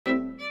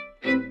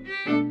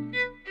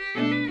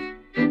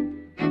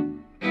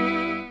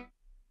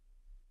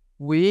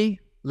We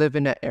live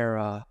in an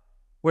era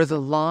where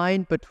the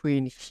line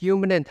between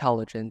human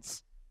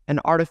intelligence and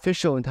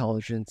artificial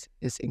intelligence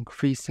is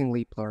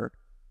increasingly blurred.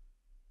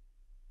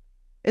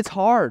 It's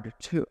hard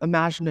to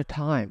imagine a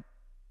time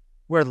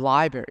where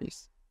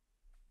libraries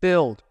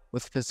filled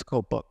with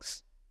physical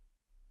books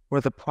were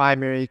the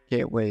primary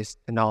gateways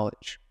to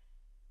knowledge.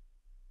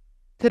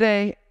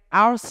 Today,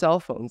 our cell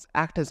phones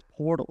act as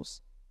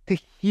portals to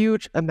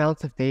huge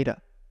amounts of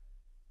data,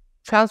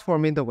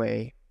 transforming the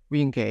way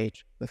we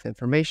engage with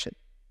information.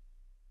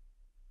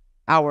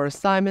 Our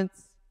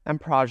assignments and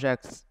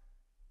projects,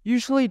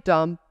 usually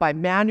done by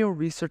manual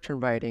research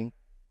and writing,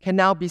 can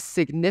now be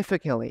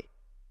significantly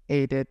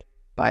aided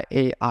by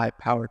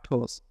AI-powered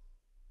tools.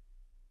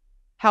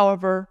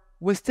 However,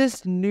 with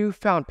this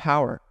newfound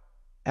power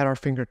at our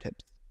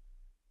fingertips,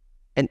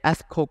 an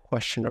ethical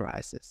question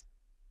arises.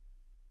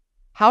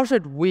 How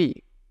should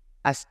we,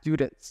 as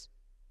students,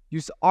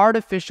 use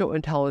artificial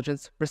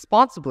intelligence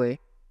responsibly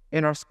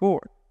in our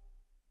schoolwork?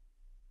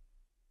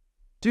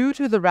 Due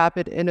to the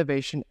rapid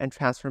innovation and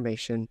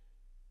transformation,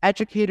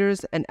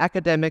 educators and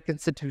academic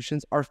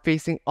institutions are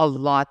facing a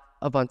lot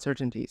of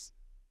uncertainties,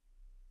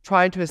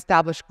 trying to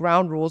establish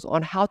ground rules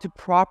on how to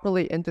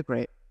properly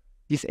integrate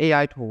these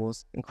AI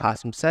tools in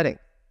classroom settings.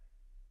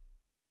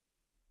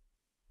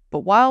 But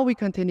while we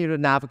continue to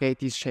navigate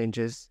these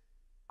changes,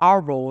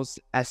 our roles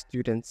as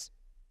students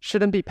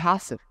shouldn't be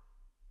passive.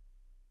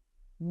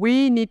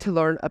 We need to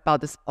learn about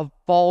this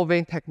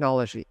evolving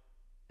technology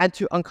and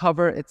to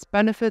uncover its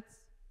benefits,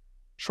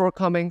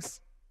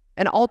 shortcomings,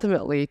 and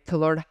ultimately to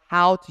learn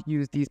how to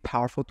use these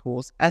powerful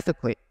tools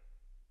ethically.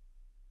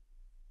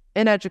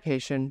 In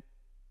education,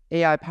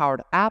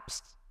 AI-powered apps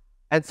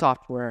and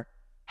software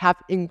have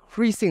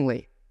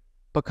increasingly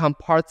become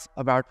parts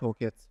of our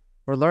toolkits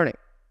for learning,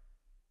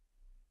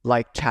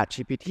 like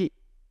ChatGPT.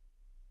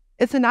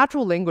 It's a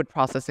natural language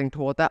processing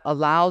tool that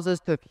allows us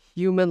to have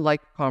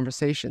human-like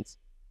conversations,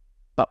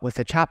 but with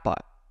a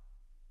chatbot.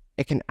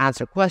 It can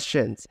answer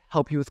questions,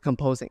 help you with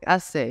composing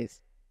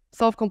essays,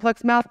 solve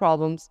complex math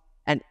problems,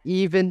 and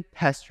even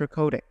test your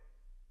coding.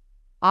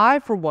 I,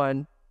 for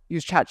one,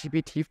 use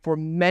ChatGPT for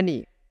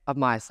many of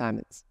my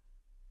assignments,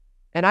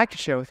 and I can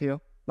share with you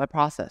my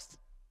process.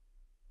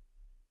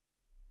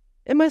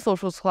 In my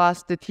socials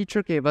class, the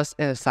teacher gave us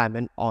an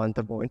assignment on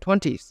the Roaring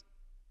Twenties.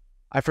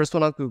 I first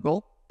went on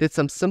Google, did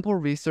some simple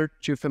research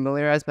to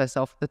familiarize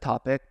myself with the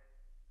topic,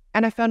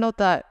 and I found out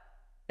that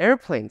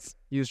airplanes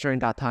used during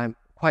that time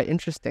were quite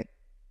interesting.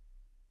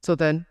 So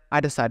then I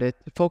decided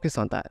to focus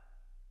on that.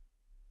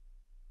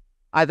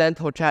 I then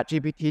told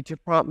ChatGPT to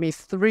prompt me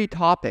 3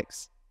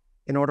 topics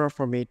in order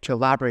for me to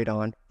elaborate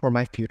on for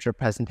my future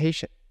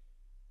presentation: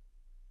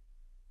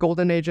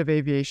 Golden Age of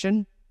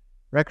Aviation,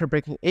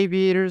 record-breaking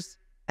aviators,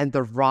 and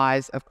the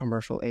rise of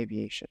commercial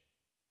aviation.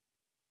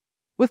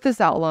 With this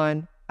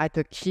outline, I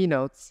took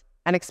keynotes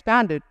and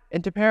expanded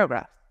into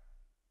paragraphs.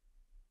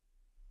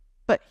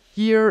 But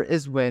here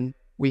is when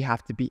we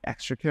have to be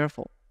extra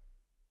careful.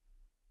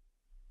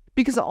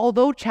 Because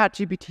although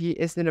ChatGPT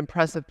is an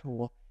impressive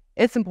tool,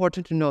 it's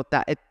important to note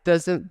that it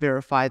doesn't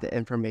verify the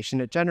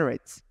information it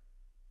generates,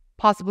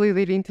 possibly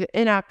leading to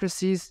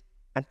inaccuracies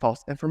and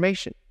false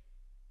information.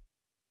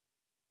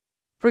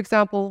 For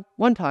example,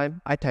 one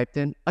time I typed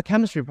in a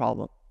chemistry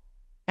problem,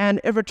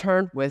 and it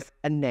returned with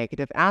a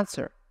negative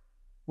answer,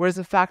 whereas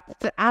in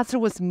fact the answer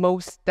was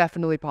most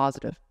definitely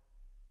positive.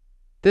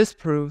 This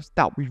proves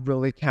that we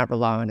really can't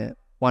rely on it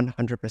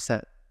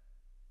 100%.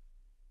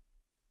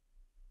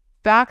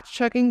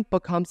 Fact-checking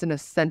becomes an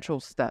essential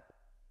step,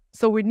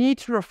 so we need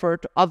to refer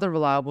to other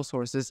reliable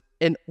sources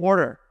in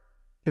order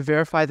to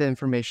verify the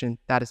information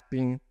that is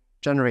being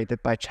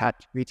generated by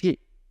ChatGPT.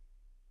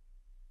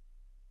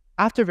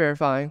 After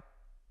verifying,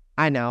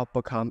 I now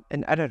become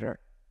an editor.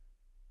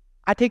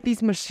 I take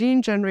these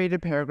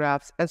machine-generated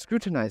paragraphs and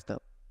scrutinize them,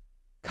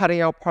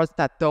 cutting out parts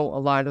that don't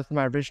align with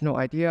my original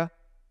idea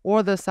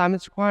or the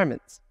assignment's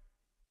requirements.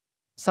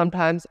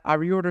 Sometimes I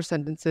reorder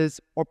sentences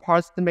or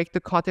parts to make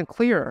the content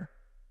clearer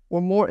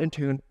or more in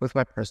tune with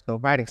my personal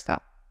writing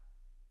style.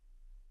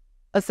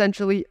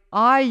 Essentially,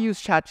 I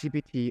use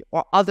ChatGPT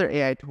or other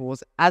AI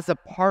tools as a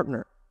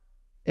partner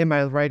in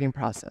my writing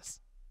process,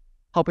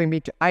 helping me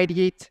to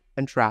ideate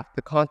and draft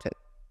the content.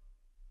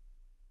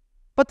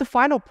 But the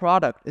final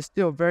product is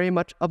still very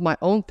much of my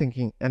own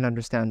thinking and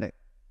understanding,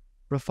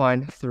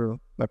 refined through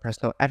my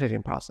personal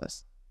editing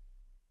process.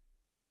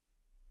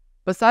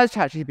 Besides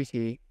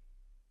ChatGPT,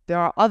 there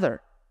are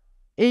other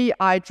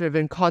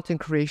AI-driven content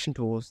creation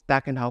tools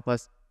that can help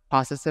us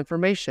process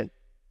information,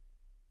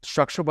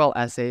 structure well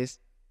essays,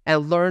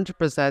 and learn to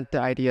present the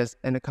ideas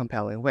in a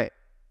compelling way.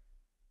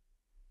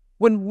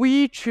 When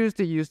we choose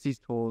to use these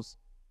tools,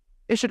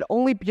 it should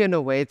only be in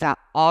a way that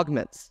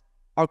augments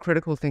our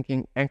critical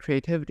thinking and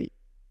creativity,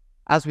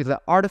 as we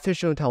let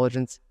artificial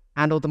intelligence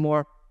handle the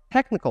more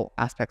technical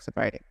aspects of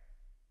writing.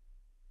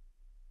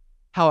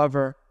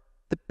 However,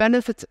 the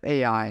benefits of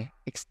AI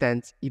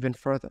extends even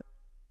further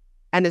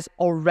and is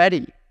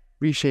already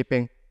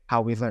reshaping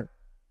how we learn.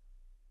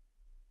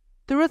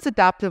 Through its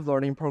adaptive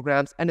learning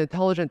programs and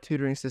intelligent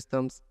tutoring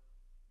systems,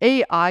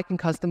 AI can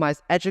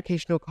customize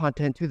educational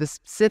content to the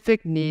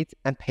specific needs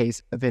and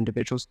pace of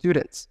individual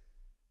students.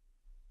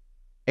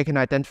 It can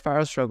identify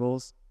our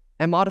struggles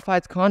and modify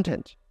its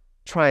content,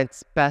 trying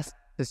its best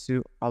to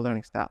suit our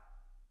learning style.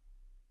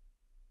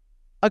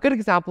 A good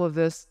example of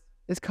this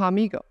is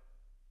Kamigo,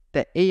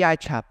 the AI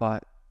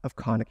chatbot of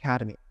Khan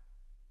Academy,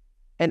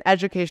 an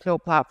educational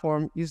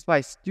platform used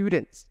by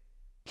students,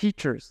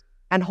 teachers,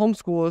 and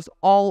homeschoolers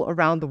all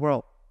around the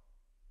world.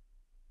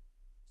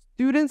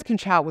 Students can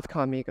chat with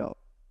Kamigo,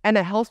 and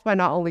it helps by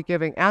not only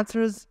giving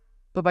answers,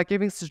 but by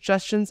giving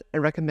suggestions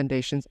and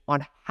recommendations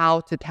on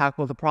how to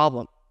tackle the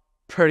problem.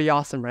 Pretty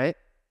awesome, right?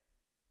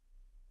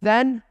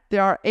 Then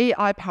there are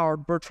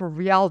AI-powered virtual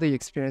reality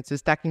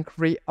experiences that can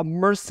create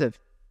immersive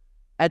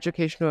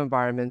educational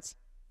environments,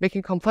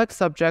 making complex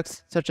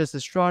subjects such as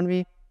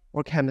astronomy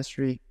or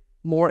chemistry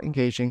more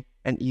engaging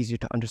and easier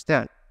to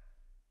understand.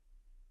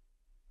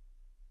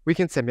 We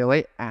can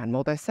simulate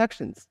animal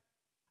dissections,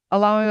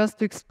 allowing us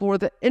to explore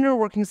the inner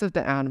workings of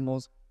the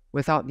animals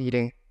without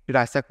needing to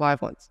dissect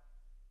live ones.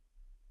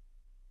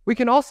 We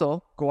can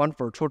also go on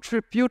virtual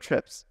field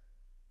trips,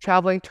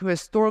 traveling to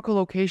historical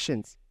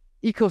locations,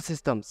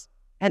 ecosystems,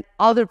 and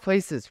other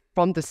places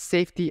from the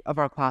safety of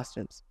our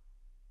classrooms.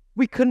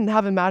 We couldn't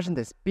have imagined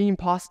this being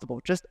possible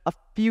just a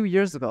few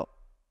years ago.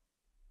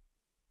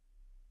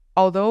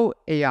 Although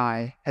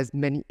AI has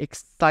many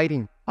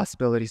exciting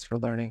possibilities for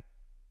learning,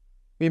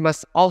 we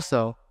must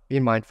also be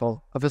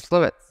mindful of its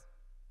limits.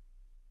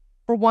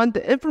 For one,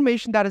 the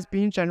information that is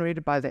being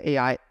generated by the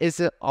AI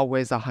isn't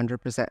always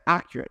 100%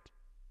 accurate,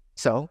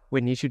 so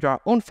we need to do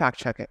our own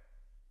fact-checking.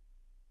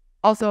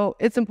 Also,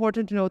 it's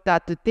important to note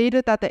that the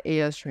data that the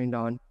AI is trained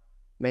on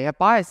may have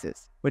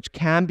biases, which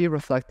can be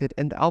reflected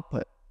in the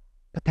output,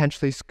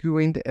 potentially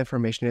skewing the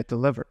information it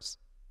delivers.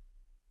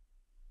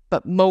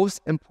 But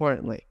most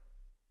importantly,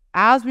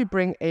 as we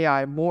bring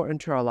AI more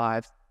into our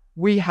lives,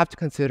 we have to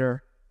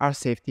consider our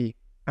safety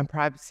and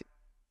privacy.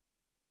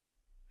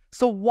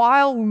 So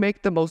while we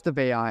make the most of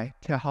AI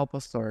to help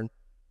us learn,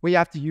 we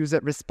have to use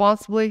it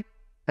responsibly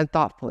and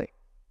thoughtfully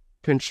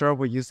to ensure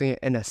we're using it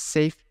in a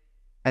safe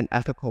and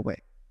ethical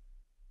way.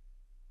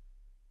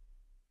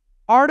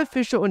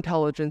 Artificial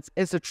intelligence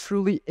is a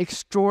truly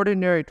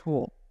extraordinary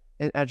tool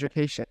in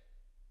education.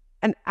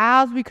 And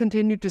as we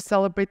continue to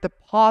celebrate the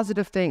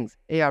positive things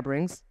AI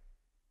brings,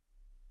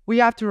 we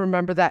have to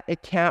remember that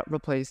it can't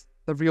replace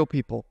the real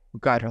people who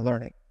guide our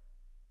learning.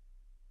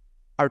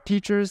 Our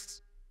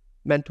teachers,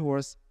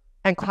 mentors,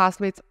 and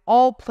classmates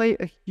all play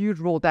a huge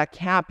role that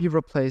can't be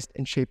replaced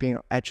in shaping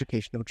our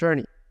educational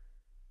journey.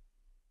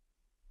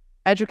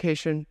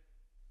 Education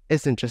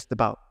isn't just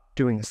about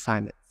doing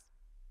assignments,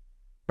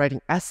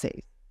 writing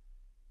essays,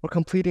 or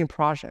completing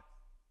projects.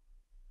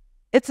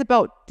 It's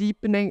about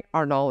deepening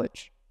our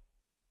knowledge,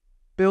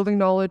 building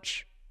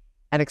knowledge,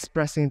 and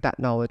expressing that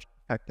knowledge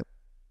effectively.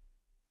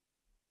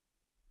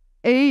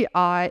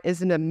 AI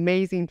is an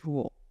amazing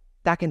tool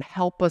that can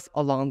help us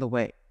along the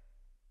way,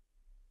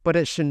 but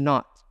it should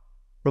not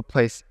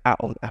replace our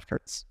own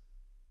efforts.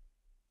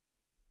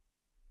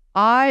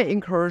 I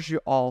encourage you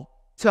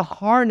all to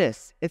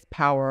harness its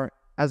power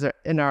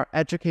in our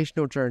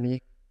educational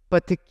journey,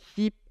 but to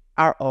keep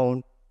our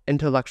own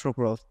intellectual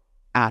growth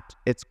at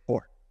its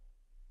core.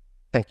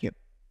 Thank you.